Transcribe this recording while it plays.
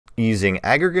using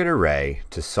aggregate array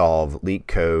to solve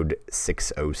Leetcode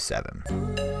 607.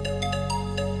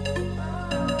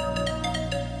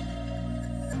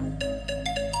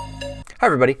 Hi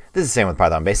everybody, this is Sam with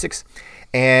Python Basics,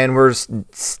 and we're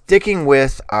sticking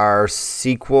with our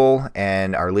SQL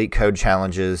and our Leetcode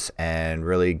challenges and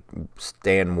really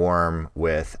staying warm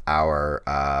with our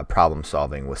problem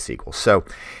solving with SQL. So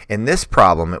in this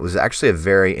problem, it was actually a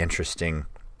very interesting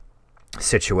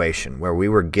situation where we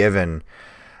were given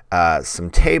some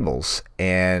tables,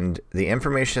 and the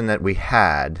information that we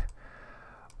had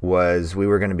was we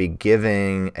were going to be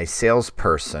giving a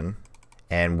salesperson,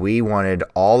 and we wanted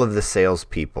all of the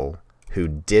salespeople who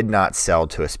did not sell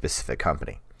to a specific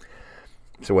company.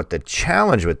 So what the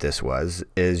challenge with this was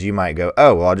is you might go,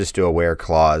 oh, well, I'll just do a where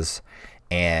clause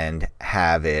and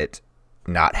have it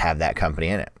not have that company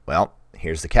in it. Well,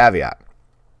 here's the caveat.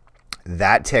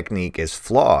 That technique is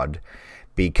flawed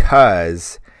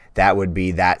because that would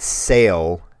be that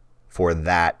sale for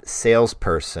that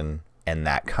salesperson and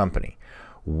that company.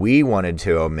 We wanted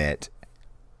to omit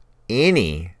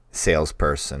any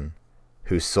salesperson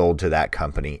who sold to that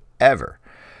company ever.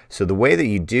 So the way that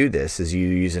you do this is you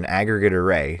use an aggregate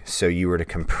array. So you were to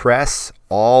compress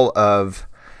all of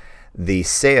the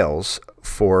sales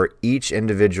for each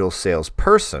individual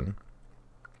salesperson.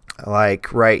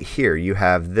 Like right here, you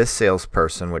have this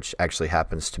salesperson, which actually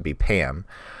happens to be Pam.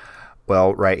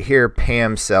 Well, right here,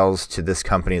 Pam sells to this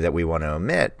company that we want to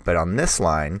omit, but on this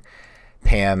line,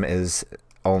 Pam is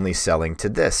only selling to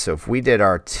this. So if we did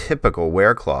our typical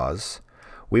where clause,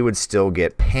 we would still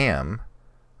get Pam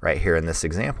right here in this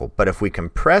example. But if we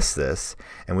compress this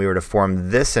and we were to form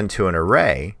this into an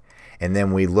array, and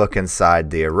then we look inside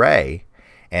the array,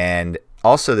 and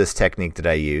also this technique that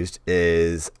I used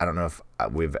is, I don't know if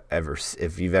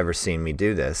you've ever seen me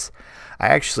do this, I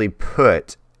actually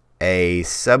put a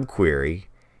subquery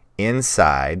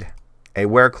inside a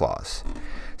where clause.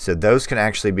 So those can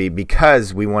actually be,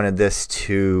 because we wanted this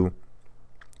to,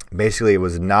 basically it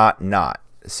was not.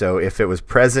 So if it was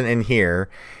present in here,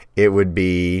 it would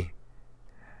be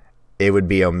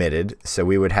omitted. So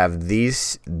we would have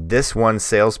this one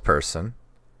salesperson,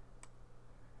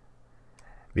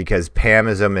 because Pam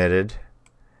is omitted.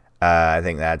 I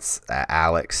think that's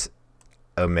Alex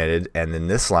omitted, and then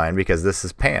this line because this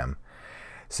is Pam.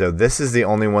 So this is the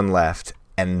only one left,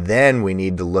 and then we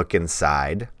need to look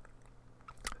inside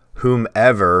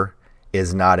whomever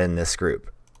is not in this group.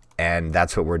 And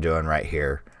that's what we're doing right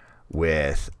here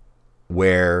with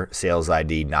where sales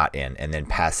ID not in, and then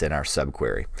pass in our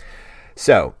subquery.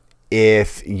 So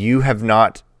if you have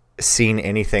not seen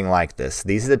anything like this,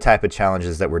 these are the type of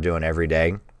challenges that we're doing every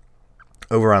day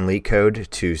over on Leetcode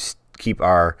to keep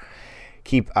our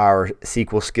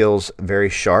SQL skills very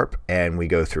sharp, and we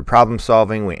go through problem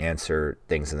solving, we answer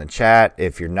things in the chat.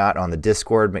 If you're not on the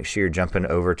Discord, make sure you're jumping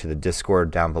over to the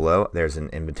Discord down below. There's an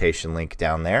invitation link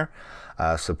down there.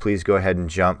 So please go ahead and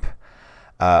jump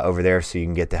over there so you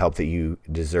can get the help that you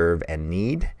deserve and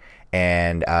need.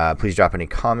 And please drop any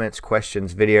comments,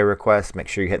 questions, video requests. Make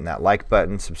sure you're hitting that like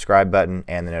button, subscribe button,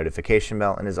 and the notification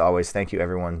bell. And as always, thank you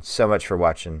everyone so much for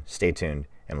watching. Stay tuned,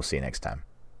 and we'll see you next time.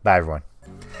 Bye, everyone.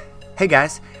 Hey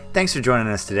guys, thanks for joining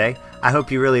us today. I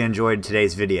hope you really enjoyed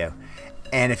today's video.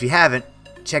 And if you haven't,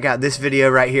 check out this video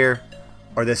right here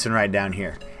or this one right down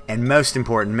here. And most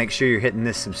important, make sure you're hitting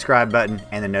this subscribe button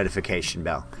and the notification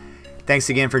bell. Thanks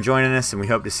again for joining us, and we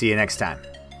hope to see you next time.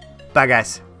 Bye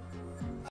guys.